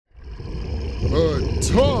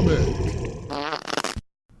Atomic!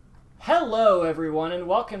 Hello, everyone, and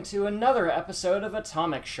welcome to another episode of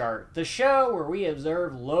Atomic Chart, the show where we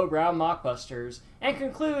observe lowbrow mockbusters and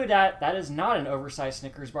conclude that is not an oversized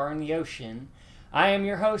Snickers bar in the ocean. I am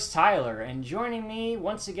your host, Tyler, and joining me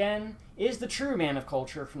once again is the true man of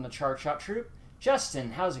culture from the Chart Shot Troupe,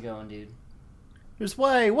 Justin. How's it going, dude? There's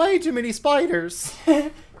way too many spiders.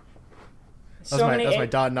 That's my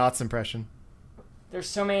Don Knotts impression. There's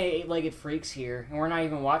so many eight-legged freaks here, and we're not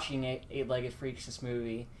even watching eight-legged freaks this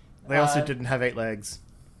movie. They also didn't have 8 legs.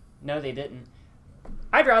 No, they didn't.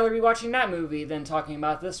 I'd rather be watching that movie than talking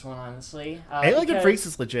about this one, honestly. Eight-legged freaks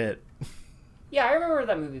is legit. Yeah, I remember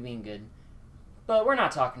that movie being good. But we're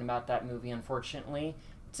not talking about that movie, unfortunately.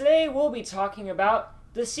 Today we'll be talking about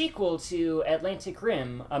the sequel to Atlantic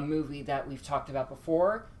Rim, a movie that we've talked about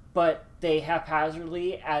before, but they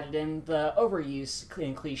haphazardly added in the overuse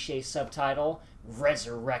and cliche subtitle,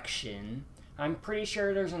 Resurrection. I'm pretty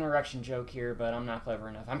sure there's an erection joke here, but I'm not clever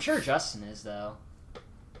enough. I'm sure Justin is, though.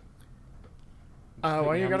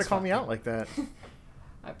 Why you gotta call me out like that?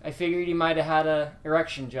 I figured you might have had a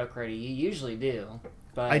erection joke ready. You usually do,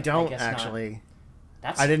 but I don't guess actually.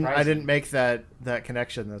 That's I surprising. didn't make that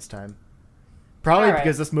connection this time. Probably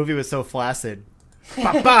because this movie was so flaccid.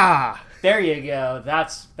 Ba-ba! There you go.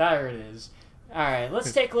 There it is. All right,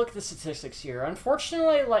 let's take a look at the statistics here.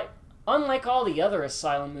 Unfortunately, unlike all the other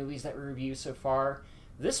Asylum movies that we reviewed so far,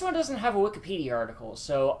 this one doesn't have a Wikipedia article,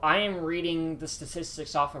 so I am reading the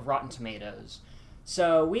statistics off of Rotten Tomatoes.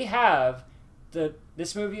 So we have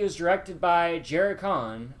this movie was directed by Jared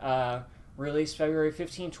Kahn, released February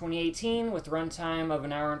 15, 2018, with a runtime of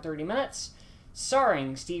 1 hour and 30 minutes,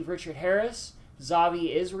 starring Steve Richard Harris,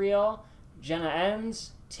 Zavi Israel, Jenna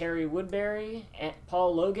Enns, Terry Woodbury,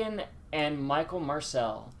 Paul Logan, and Michael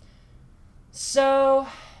Marcel. So,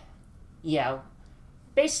 yeah,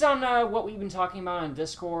 based on what we've been talking about on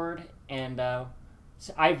Discord, and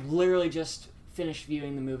so I've literally just finished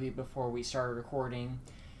viewing the movie before we started recording,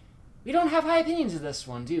 we don't have high opinions of this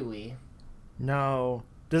one, do we? No.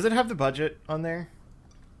 Does it have the budget on there?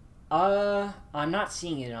 I'm not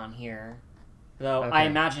seeing it on here, though. Okay. I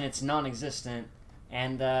imagine it's non-existent,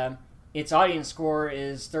 and its audience score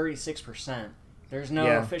is 36%. There's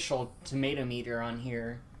no official tomato meter on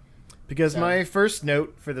here. Because my first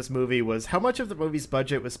note for this movie was how much of the movie's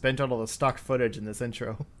budget was spent on all the stock footage in this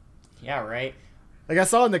intro. Yeah, right. Like, I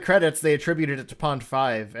saw in the credits they attributed it to Pond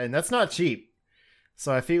 5, and that's not cheap.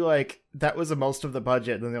 So I feel like that was most of the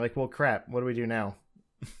budget, and then they're like, well, crap, what do we do now?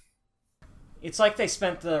 It's like they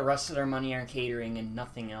spent the rest of their money on catering and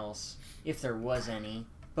nothing else, if there was any.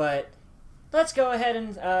 But let's go ahead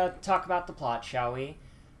and talk about the plot, shall we?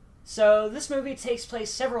 So, this movie takes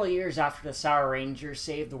place several years after the Sour Rangers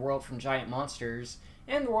saved the world from giant monsters,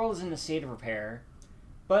 and the world is in a state of repair.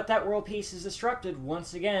 But that world peace is disrupted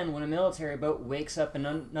once again when a military boat wakes up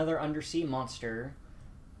another undersea monster,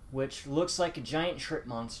 which looks like a giant shrimp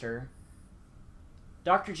monster.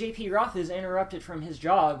 Dr. J.P. Roth is interrupted from his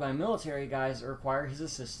job by military guys that require his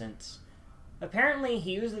assistance. Apparently,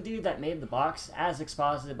 he was the dude that made the box, as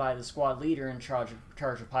exposited by the squad leader in charge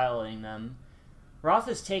of piloting them. Roth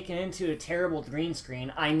is taken into a terrible green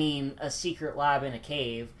screen, a secret lab in a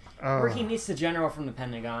cave, where he meets the general from the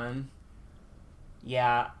Pentagon.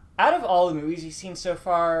 Yeah, out of all the movies you've seen so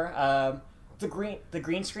far, the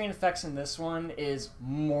green screen effects in this one is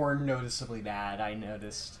more noticeably bad, I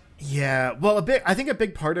noticed. Yeah, well, I think a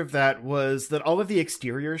big part of that was that all of the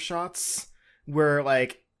exterior shots were,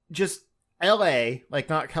 just L.A.,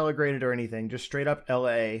 not color graded or anything, just straight up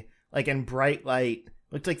L.A., in bright light.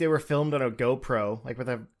 Looked like they were filmed on a GoPro, with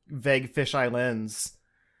a vague fisheye lens.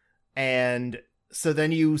 And so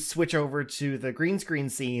then you switch over to the green screen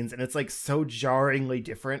scenes, and it's, so jarringly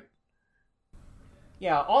different.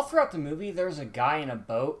 Yeah, all throughout the movie, there's a guy in a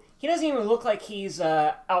boat. He doesn't even look like he's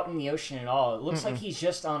out in the ocean at all. It looks like he's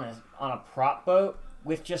just on a prop boat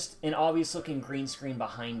with just an obvious-looking green screen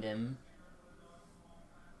behind him.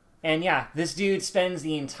 And yeah, this dude spends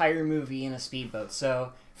the entire movie in a speedboat.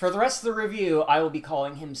 So for the rest of the review, I will be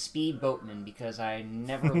calling him Speed Boatman because I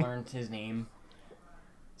never learned his name.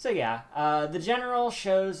 So yeah, the general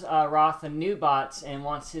shows Roth the new bots and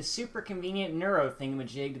wants his super convenient neuro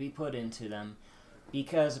thingamajig to be put into them.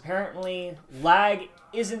 Because apparently lag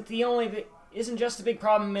isn't just a big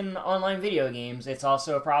problem in online video games, it's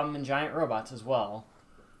also a problem in giant robots as well.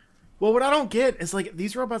 Well, what I don't get is,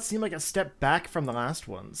 these robots seem like a step back from the last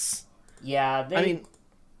ones. Yeah,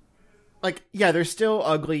 they're still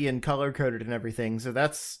ugly and color-coded and everything, so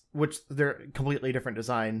they're completely different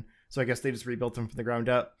design, so I guess they just rebuilt them from the ground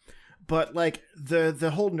up. But,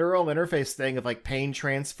 the whole neural interface thing of, pain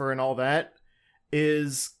transfer and all that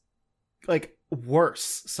is like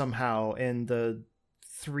worse somehow in the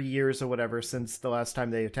 3 years or whatever since the last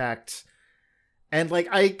time they attacked. And like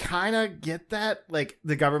I kind of get that, like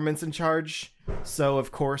the government's in charge, so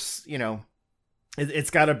of course, you know, it's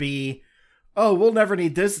got to be, oh, we'll never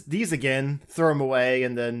need these again, throw them away,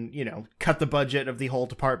 and then, you know, cut the budget of the whole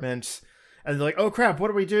department. And they're like, oh crap, what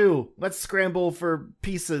do we do? Let's scramble for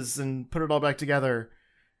pieces and put it all back together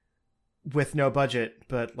with no budget.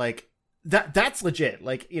 But like that's legit.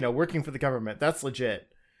 Like, you know, working for the government, that's legit.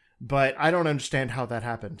 But I don't understand how that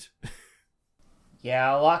happened.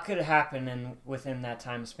 Yeah, a lot could happen within that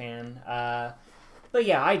time span. But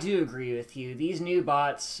yeah, I do agree with you. These new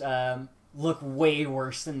bots look way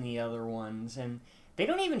worse than the other ones, and they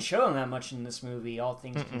don't even show them that much in this movie, all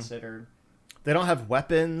things considered. They don't have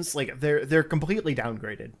weapons. Like they're completely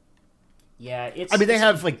downgraded. Yeah, I mean, they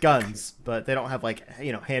have like guns, but they don't have like,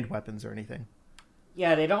 you know, hand weapons or anything.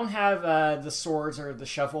 Yeah, they don't have the swords or the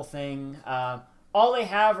shovel thing. All they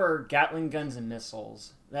have are Gatling guns and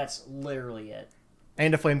missiles. That's literally it.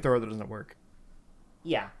 And a flamethrower that doesn't work.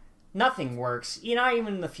 Yeah, nothing works. Not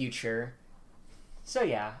even in the future. So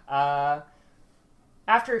yeah,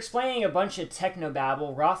 after explaining a bunch of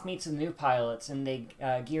technobabble, Roth meets the new pilots, and they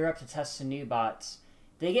gear up to test the new bots.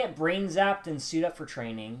 They get brain zapped and suit up for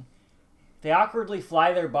training. They awkwardly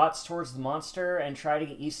fly their bots towards the monster and try to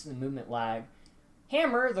get used to the movement lag.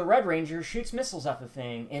 Hammer, the Red Ranger, shoots missiles at the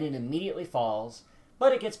thing, and it immediately falls,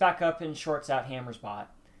 but it gets back up and shorts out Hammer's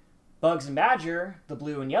bot. Bugs and Badger, the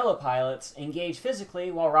blue and yellow pilots, engage physically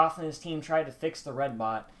while Roth and his team try to fix the red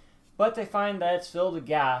bot, but they find that it's filled with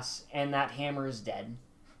gas and that Hammer is dead.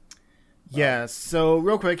 Yeah, so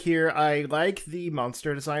real quick here, I like the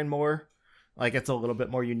monster design more. Like, it's a little bit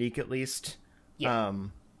more unique at least. Yeah.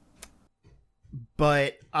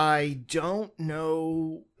 But I don't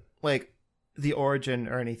know, like, the origin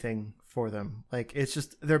or anything for them. Like, it's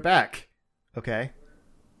just, they're back. Okay?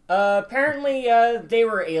 Apparently, they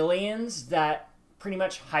were aliens that pretty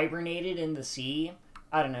much hibernated in the sea.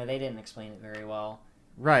 I don't know, they didn't explain it very well.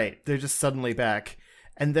 Right, they're just suddenly back.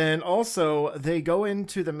 And then also, they go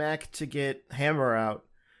into the mech to get Hammer out,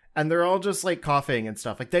 and they're all just, like, coughing and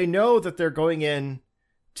stuff. Like, they know that they're going in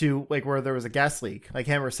to, like, where there was a gas leak. Like,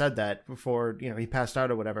 Hammer said that before, you know, he passed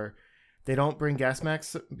out or whatever. They don't bring gas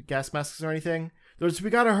masks or anything. We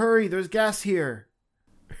gotta hurry, there's gas here.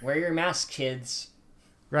 Wear your mask, kids.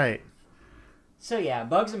 Right. So yeah,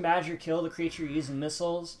 Bugs and Badger kill the creature using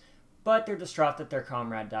missiles, but they're distraught that their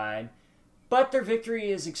comrade died. But their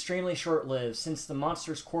victory is extremely short-lived, since the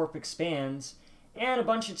monster's corpse expands, and a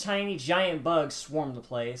bunch of tiny giant bugs swarm the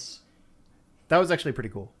place. That was actually pretty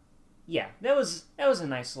cool. Yeah, that was a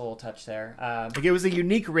nice little touch there. Like, it was a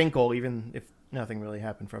unique wrinkle, even if nothing really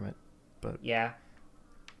happened from it. But yeah.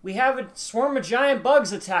 We have a swarm of giant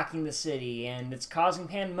bugs attacking the city, and it's causing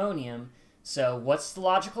pandemonium. So what's the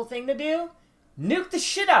logical thing to do? Nuke the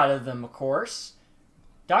shit out of them, of course.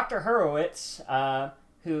 Dr. Horowitz,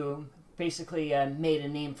 who basically made a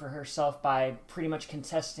name for herself by pretty much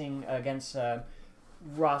contesting against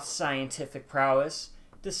Roth's scientific prowess,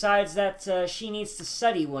 decides that she needs to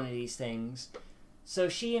study one of these things. So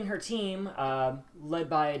she and her team, led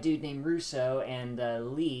by a dude named Russo and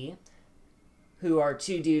Lee, who are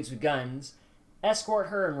two dudes with guns, escort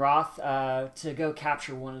her and Roth to go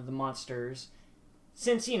capture one of the monsters.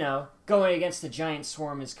 Since, going against the giant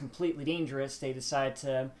swarm is completely dangerous, they decide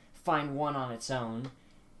to find one on its own.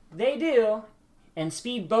 They do, and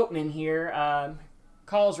Speed Boatman here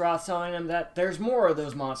calls Roth, telling him that there's more of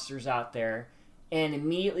those monsters out there, and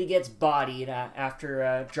immediately gets bodied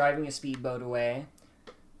after driving a speedboat away.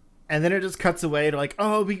 And then it just cuts away to like,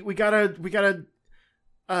 oh, we gotta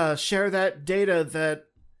share that data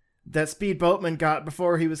that Speed Boatman got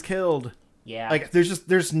before he was killed. Yeah. Like,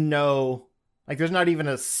 there's not even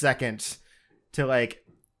a second to, like,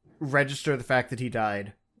 register the fact that he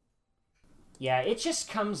died. Yeah, it just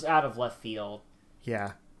comes out of left field.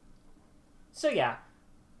 Yeah. So yeah,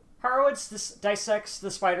 Horowitz dissects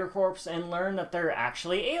the spider corpse and learns that they're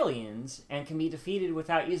actually aliens and can be defeated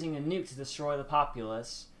without using a nuke to destroy the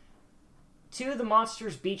populace. Two of the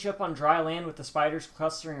monsters beach up on dry land with the spiders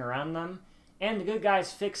clustering around them, and the good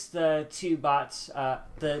guys fix the two bots,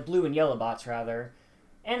 the blue and yellow bots rather,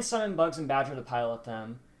 and summon Bugs and Badger to pilot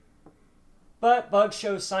them. But Bugs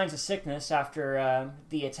shows signs of sickness after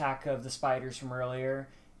the attack of the spiders from earlier,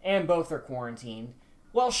 and both are quarantined.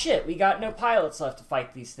 Well shit, we got no pilots left to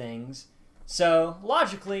fight these things. So,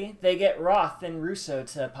 logically, they get Roth and Russo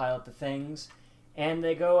to pilot the things, and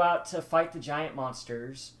they go out to fight the giant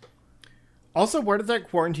monsters. Also, where did that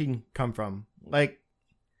quarantine come from? Like,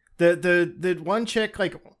 the one chick,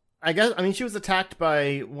 like, I guess, I mean, she was attacked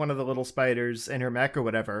by one of the little spiders in her mech or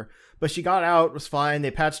whatever, but she got out, was fine.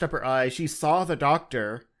 They patched up her eye. She saw the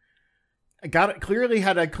doctor, clearly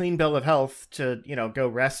had a clean bill of health to, go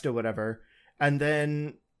rest or whatever. And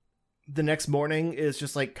then the next morning is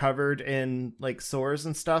just like covered in like sores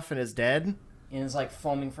and stuff and is dead. And is like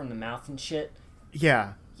foaming from the mouth and shit.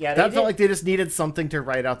 Yeah. Yeah, that felt like they just needed something to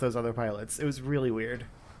write out those other pilots. It was really weird.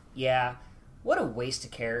 Yeah. What a waste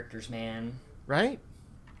of characters, man. Right?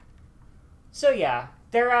 So yeah,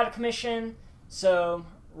 they're out of commission. So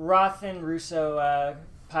Roth and Russo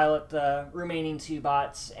pilot the remaining 2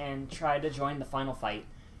 bots and try to join the final fight.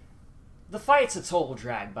 The fight's a total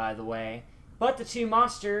drag, by the way, but the 2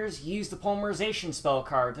 monsters use the polymerization spell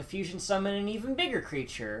card to fusion summon an even bigger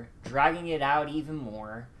creature, dragging it out even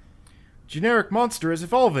more. Generic monster is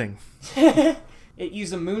evolving. It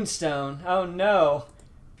used a moonstone. Oh no.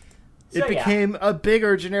 So, it became a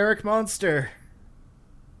bigger generic monster.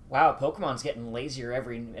 Wow, Pokemon's getting lazier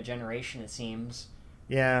every generation, it seems.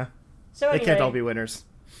 Yeah. So they anyway, can't all be winners.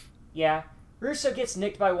 Yeah. Russo gets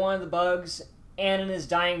nicked by one of the bugs, and in his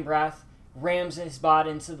dying breath, rams his bot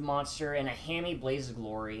into the monster in a hammy blaze of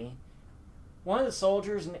glory. One of the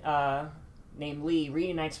soldiers, named Lee,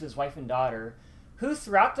 reunites with his wife and daughter, who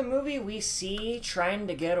throughout the movie we see trying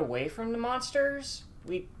to get away from the monsters.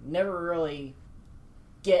 We never really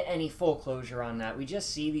get any full closure on that. We just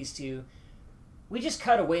see these two... We just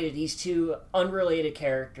cut away to these 2 unrelated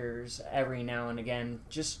characters every now and again,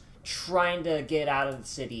 just trying to get out of the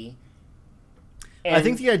city. And I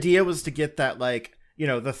think the idea was to get that, like,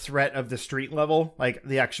 the threat of the street level, like,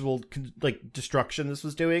 the actual, like, destruction this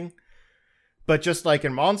was doing. But just like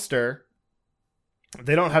in Monster,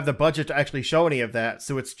 they don't have the budget to actually show any of that,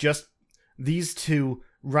 so it's just these 2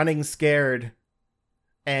 running scared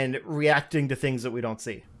and reacting to things that we don't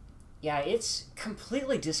see. Yeah, it's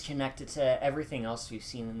completely disconnected to everything else we've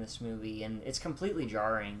seen in this movie, and it's completely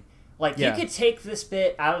jarring. Like, you could take this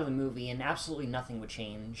bit out of the movie and absolutely nothing would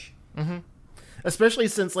change. Mm-hmm. Especially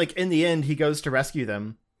since, like, in the end, he goes to rescue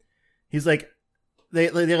them. He's like, they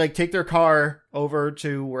like, take their car over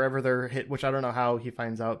to wherever they're hit, which I don't know how he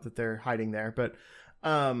finds out that they're hiding there, but,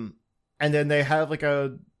 and then they have, like,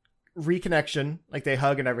 a reconnection, like, they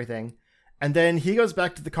hug and everything, and then he goes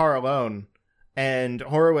back to the car alone. And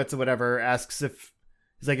Horowitz or whatever asks if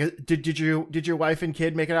he's like, did your wife and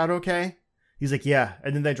kid make it out okay? He's like, yeah.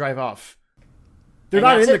 And then they drive off. They're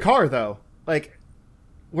not in the car though. Like,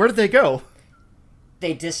 where did they go?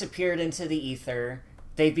 They disappeared into the ether.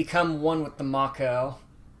 They become one with the Mako.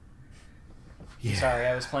 Yeah. Sorry,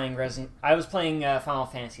 I was playing Final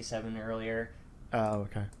Fantasy VII earlier. Oh,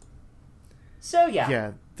 okay. So yeah.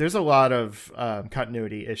 Yeah. There's a lot of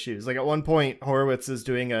continuity issues. Like, at one point, Horowitz is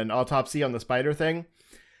doing an autopsy on the spider thing,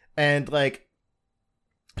 and like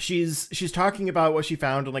she's talking about what she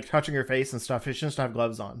found and like touching her face and stuff. She doesn't have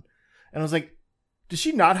gloves on, and I was like, does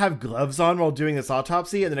she not have gloves on while doing this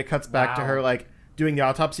autopsy? And then it cuts back to her like doing the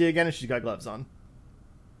autopsy again, and she's got gloves on.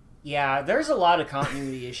 Yeah, there's a lot of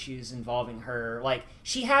continuity issues involving her. Like,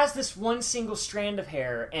 she has this one single strand of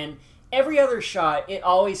hair, and every other shot, it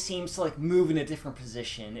always seems to, like, move in a different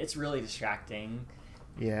position. It's really distracting.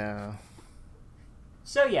 Yeah.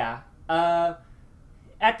 So, yeah.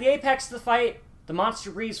 At the apex of the fight, the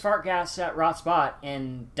monster breathes fart gas at Roth's bot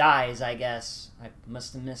and dies, I guess. I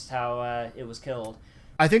must have missed how it was killed.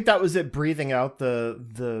 I think that was it, breathing out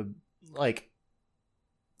the like,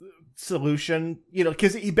 solution.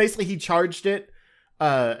 Because he charged it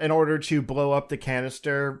in order to blow up the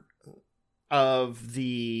canister of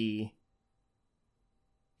the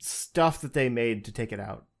stuff that they made to take it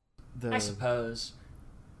out. I suppose.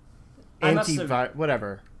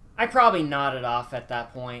 Whatever. I probably nodded off at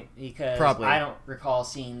that point because I don't recall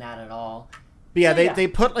seeing that at all. But yeah, they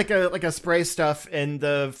put like a spray stuff in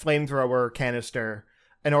the flamethrower canister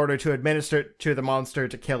in order to administer it to the monster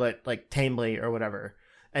to kill it like tamely or whatever.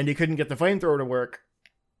 And you couldn't get the flamethrower to work.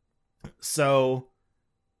 So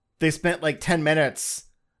they spent like 10 minutes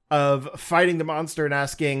of fighting the monster and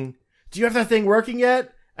asking, do you have that thing working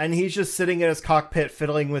yet? And he's just sitting in his cockpit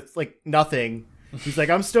fiddling with like nothing. He's like,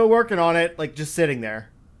 I'm still working on it, like just sitting there.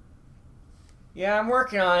 Yeah, I'm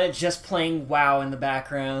working on it, just playing WoW in the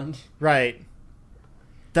background. Right.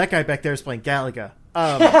 That guy back there is playing Galaga.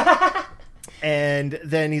 And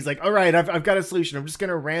then he's like, all right, I've got a solution. I'm just going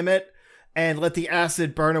to ram it and let the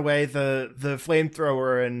acid burn away the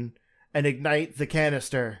flamethrower and ignite the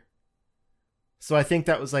canister. So I think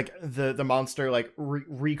that was like the monster like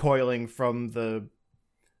recoiling from the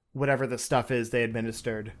whatever the stuff is they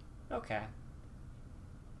administered. Okay.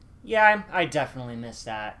 Yeah, I definitely missed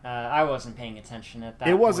that. I wasn't paying attention at that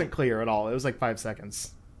It wasn't point. clear at all. It was like 5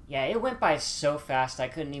 seconds. Yeah, it went by so fast I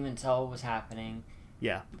couldn't even tell what was happening.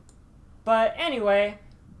 Yeah. But anyway,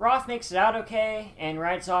 Roth makes it out okay and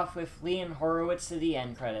rides off with Lee and Horowitz to the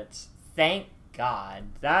end credits. Thank God.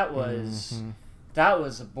 That was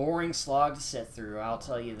a boring slog to sit through, I'll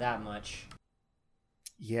tell you that much.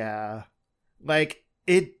 Yeah. Like,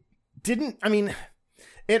 it didn't, I mean,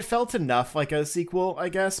 it felt enough like a sequel, I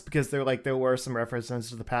guess, because there were some references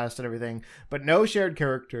to the past and everything, but no shared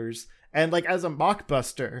characters. And like, as a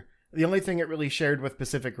mockbuster, the only thing it really shared with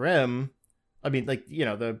Pacific Rim, I mean, like, you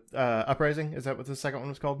know, the Uprising, is that what the second one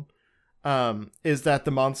was called? Is that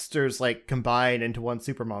the monsters like combine into one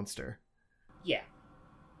super monster. Yeah.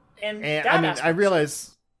 And I mean, I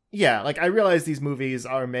realize these movies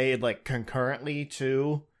are made like concurrently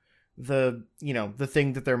to the, you know, the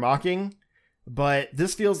thing that they're mocking, but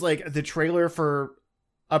this feels like the trailer for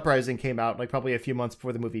Uprising came out like probably a few months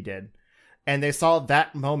before the movie did, and they saw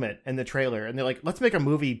that moment in the trailer and they're like, let's make a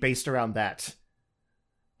movie based around that,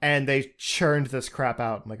 and they churned this crap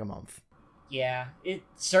out in like a month. Yeah, it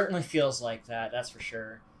certainly feels like that, that's for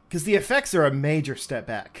sure. Because the effects are a major step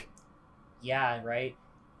back. Yeah, right.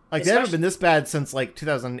 Like, they haven't been this bad since like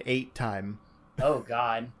 2008 time. Oh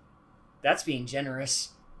God, that's being generous.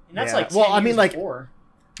 And that's Yeah. like 10 years like before.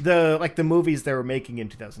 the movies they were making in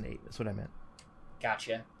 2008. That's what I meant.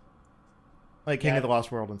 Gotcha. Like King of the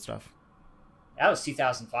Lost World and stuff. That was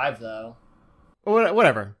 2005 though.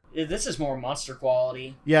 Whatever. This is more monster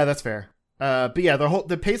quality. Yeah, that's fair. But yeah,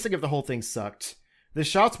 the pacing of the whole thing sucked. The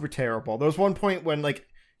shots were terrible. There was one point when like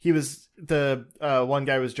the one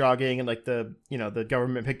guy was jogging and like the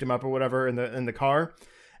government picked him up or whatever in the car,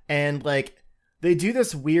 and like they do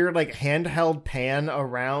this weird like handheld pan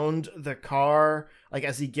around the car like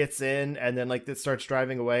as he gets in, and then like it starts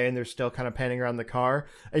driving away and they're still kind of panning around the car,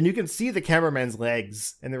 and you can see the cameraman's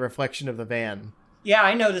legs in the reflection of the van. Yeah,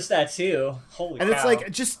 I noticed that too. Holy cow. And it's like,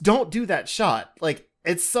 just don't do that shot. Like,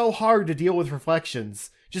 it's so hard to deal with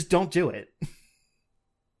reflections. Just don't do it.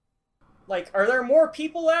 Like, are there more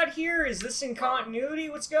people out here? Is this in continuity?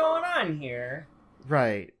 What's going on here?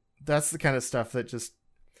 Right. That's the kind of stuff that just...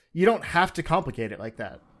 You don't have to complicate it like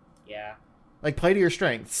that. Yeah. Like, play to your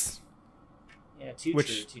strengths. Yeah, too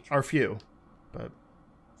which true. are few. But...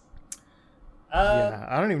 yeah,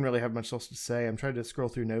 I don't even really have much else to say. I'm trying to scroll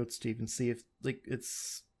through notes to even see if, like,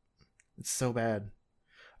 it's so bad.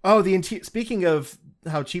 Oh, speaking of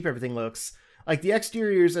how cheap everything looks, like, the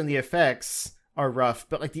exteriors and the effects are rough,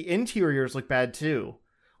 but like the interiors look bad too.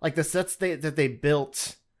 Like the sets that they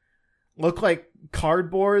built look like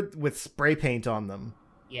cardboard with spray paint on them.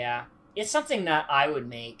 Yeah, it's something that I would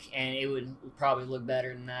make, and it would probably look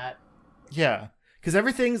better than that. Yeah, because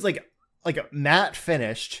everything's like matte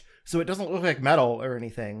finished, so it doesn't look like metal or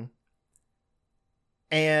anything.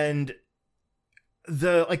 And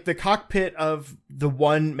the cockpit of the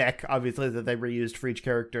one mech, obviously, that they reused for each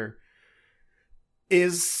character,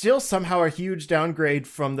 is still somehow a huge downgrade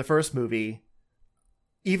from the first movie,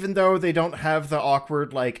 even though they don't have the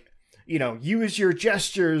awkward, like, you know, use your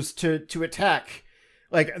gestures to attack.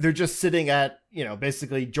 Like, they're just sitting at, you know,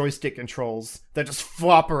 basically joystick controls that just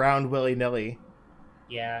flop around willy-nilly.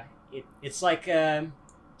 Yeah, it's like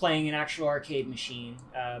playing an actual arcade machine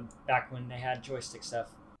back when they had joystick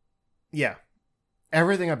stuff. Yeah.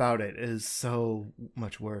 Everything about it is so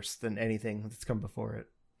much worse than anything that's come before it.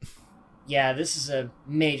 Yeah, this is a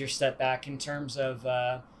major step back in terms of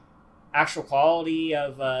actual quality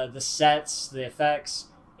of the sets, the effects,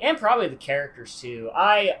 and probably the characters, too.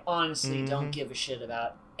 I honestly don't give a shit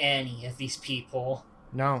about any of these people.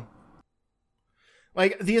 No.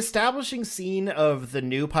 Like, the establishing scene of the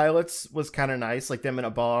new pilots was kind of nice, like them in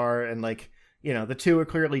a bar, and like, you know, the two are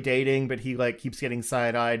clearly dating, but he like keeps getting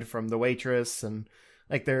side-eyed from the waitress, and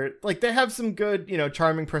like they have some good, you know,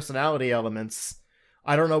 charming personality elements.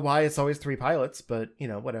 I don't know why it's always three pilots, but, you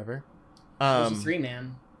know, whatever. It was a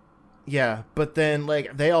three-man. Yeah, but then,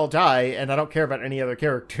 like, they all die, and I don't care about any other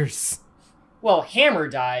characters. Well, Hammer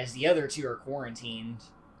dies, the other two are quarantined.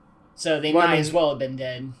 So they might as well have been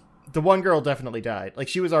dead. The one girl definitely died. Like,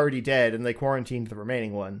 she was already dead, and they quarantined the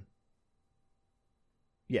remaining one.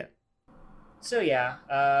 Yeah. So, yeah,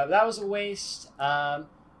 that was a waste.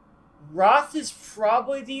 Roth is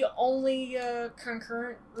probably the only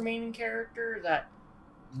concurrent remaining character that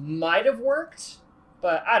might have worked,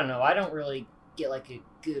 but I don't know. I don't really get like a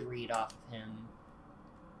good read off of him.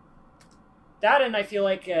 That, and I feel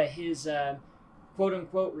like his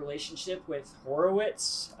quote-unquote relationship with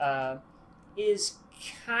Horowitz is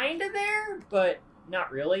kind of there, but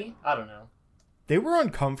not really. I don't know. They were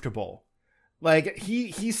uncomfortable. Like,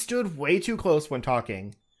 he stood way too close when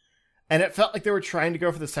talking, and it felt like they were trying to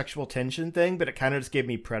go for the sexual tension thing, but it kind of just gave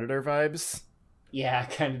me Predator vibes. Yeah,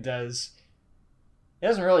 it kind of does. It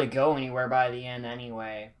doesn't really go anywhere by the end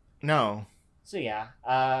anyway. No. So yeah,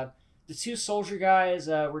 the two soldier guys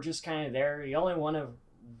were just kind of there. The only one of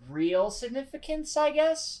real significance, I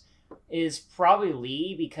guess, is probably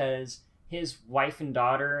Lee, because his wife and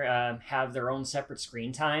daughter have their own separate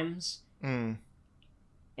screen times. Mm.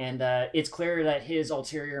 And it's clear that his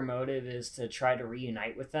ulterior motive is to try to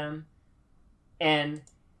reunite with them. And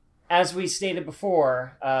as we stated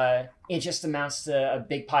before, it just amounts to a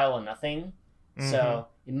big pile of nothing. Mm-hmm. So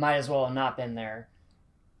it might as well have not been there.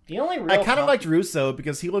 The only real I kind of liked Russo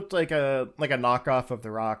because he looked like a knockoff of The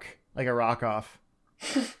Rock, like a rock off.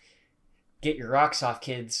 Get your rocks off,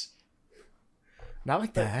 kids. Not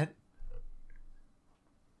like that.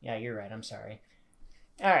 Yeah, you're right. I'm sorry.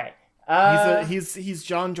 All right. He's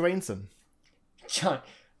John Dwainson. John,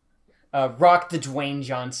 Rock the Dwayne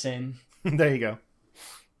Johnson. There you go.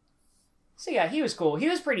 So yeah, he was cool. He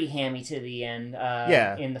was pretty hammy to the end.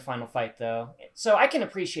 Yeah. In the final fight, though, so I can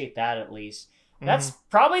appreciate that at least. That's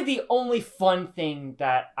probably the only fun thing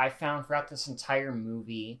that I found throughout this entire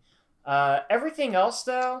movie. Everything else,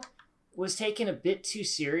 though, was taken a bit too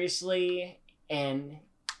seriously, and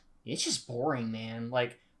it's just boring, man.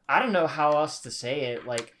 Like, I don't know how else to say it.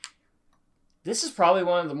 Like, this is probably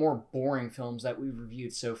one of the more boring films that we've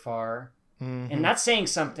reviewed so far. Mm-hmm. And that's saying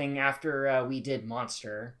something after we did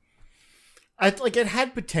Monster. It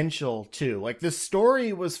had potential, too. Like, the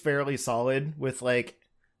story was fairly solid with, like,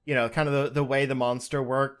 you know, kind of the way the monster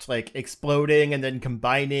worked, like, exploding and then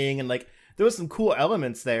combining, and, like, there was some cool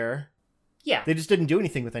elements there. Yeah. They just didn't do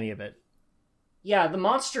anything with any of it. Yeah, the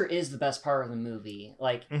monster is the best part of the movie.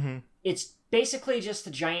 Like, It's basically just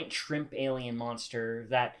a giant shrimp alien monster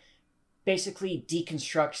that basically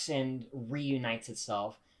deconstructs and reunites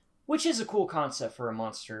itself, which is a cool concept for a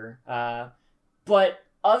monster. But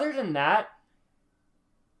other than that,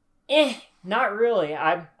 not really.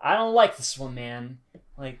 I don't like this one, man.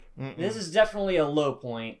 Like, This is definitely a low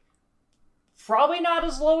point. Probably not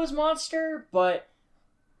as low as Monster, but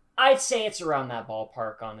I'd say it's around that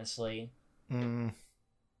ballpark, honestly. I don't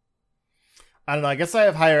know. I guess I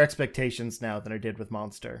have higher expectations now than I did with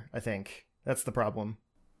Monster, I think. That's the problem.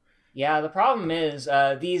 Yeah, the problem is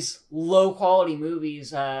these low-quality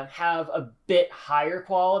movies have a bit higher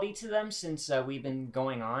quality to them since we've been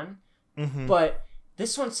going on. But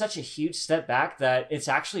this one's such a huge step back that it's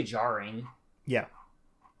actually jarring. Yeah.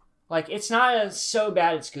 Like, it's not a so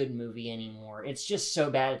bad it's good movie anymore. It's just so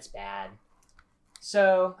bad it's bad.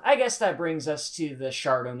 So, I guess that brings us to the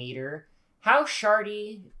Shardometer. How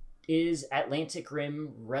shardy is Atlantic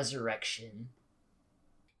Rim Resurrection?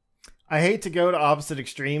 I hate to go to opposite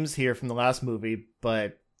extremes here from the last movie,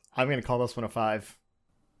 but I'm going to call this one a 5.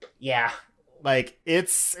 Yeah. Like,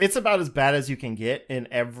 it's about as bad as you can get in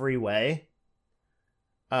every way.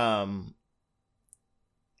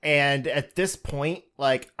 And at this point,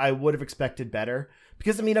 like, I would have expected better.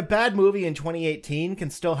 Because, I mean, a bad movie in 2018 can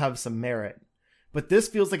still have some merit. But this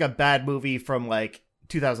feels like a bad movie from, like,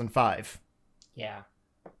 2005. Yeah.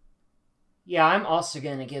 Yeah, I'm also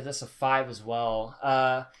going to give this a 5 as well.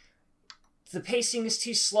 The pacing is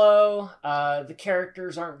too slow. The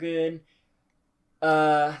characters aren't good.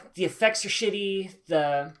 The effects are shitty.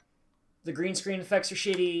 The green screen effects are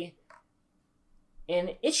shitty.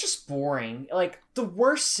 And it's just boring. Like, the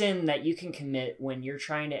worst sin that you can commit when you're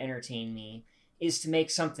trying to entertain me is to make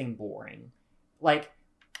something boring. Like,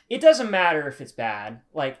 it doesn't matter if it's bad.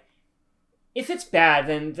 Like, if it's bad,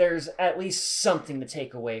 then there's at least something to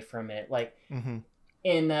take away from it. Like,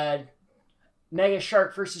 in Mega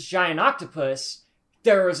Shark vs. Giant Octopus,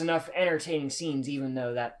 there was enough entertaining scenes, even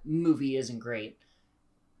though that movie isn't great.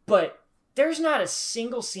 But there's not a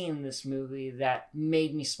single scene in this movie that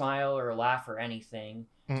made me smile or laugh or anything.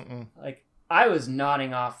 Like, I was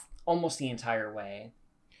nodding off almost the entire way.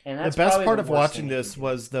 And that's the best part of watching this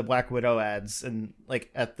was the Black Widow ads and, like,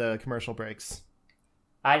 at the commercial breaks.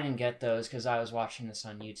 I didn't get those because I was watching this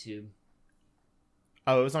on YouTube.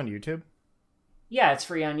 Oh, it was on YouTube? Yeah, it's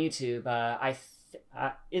free on YouTube.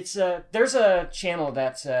 There's a channel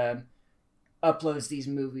that uploads these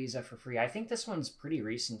movies for free. I think this one's pretty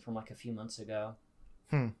recent, from like a few months ago.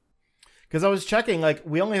 Because I was checking, like,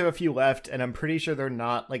 we only have a few left, and I'm pretty sure they're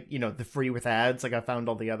not, like, you know, the free with ads. Like, I found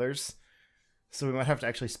all the others. So we might have to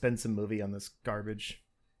actually spend some money on this garbage.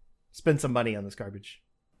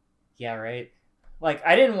 Yeah, right. Like,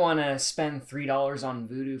 I didn't want to spend $3 on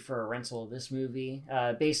Vudu for a rental of this movie,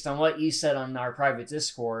 based on what you said on our private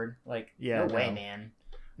Discord. Like, no way, man.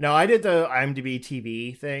 No, I did the IMDb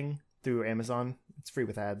TV thing through Amazon. It's free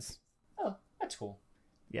with ads. Oh, that's cool.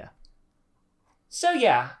 Yeah. So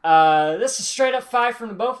yeah, this is straight up 5 from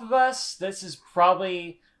the both of us. This is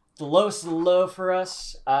probably the lowest of the low for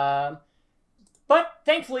us. But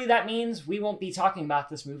thankfully, that means we won't be talking about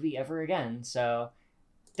this movie ever again. So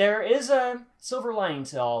there is a silver lining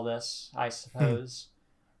to all this, I suppose.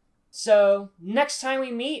 So next time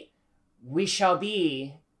we meet, we shall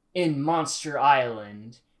be in Monster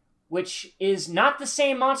Island, which is not the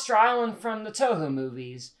same Monster Island from the Toho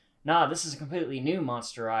movies. Nah, this is a completely new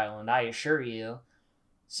Monster Island, I assure you.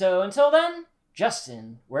 So until then,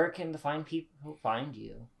 Justin, where can the fine people find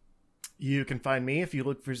you? You can find me if you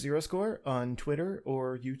look for Zero Score on Twitter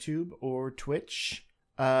or YouTube or Twitch.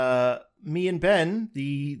 Me and Ben,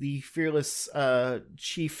 the fearless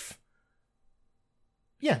chief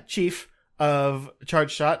of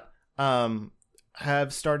Charge Shot,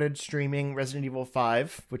 have started streaming Resident Evil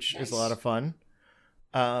 5, which is a lot of fun.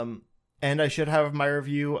 And I should have my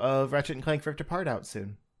review of Ratchet & Clank Rift Apart out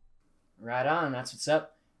soon. Right on, that's what's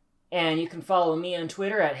up. And you can follow me on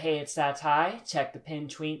Twitter at HeyIt'sThatHigh. Check the pinned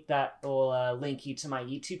tweet that will link you to my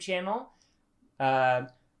YouTube channel.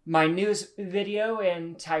 My newest video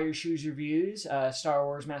and Tie Your Shoes reviews, Star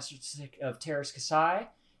Wars Masters of Teräs Käsi,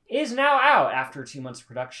 is now out after 2 months of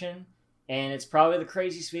production. And it's probably the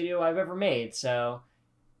craziest video I've ever made, so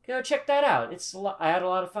go check that out. I had a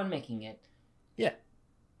lot of fun making it. Yeah.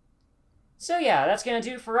 So yeah, that's going to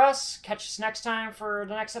do it for us. Catch us next time for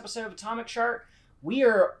the next episode of Atomic Chart. We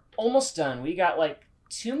are almost done. We got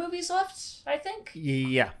 2 movies left, I think?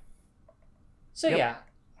 Yeah. So yeah.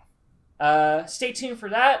 Stay tuned for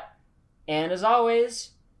that. And as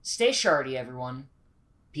always, stay shardy, everyone.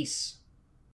 Peace.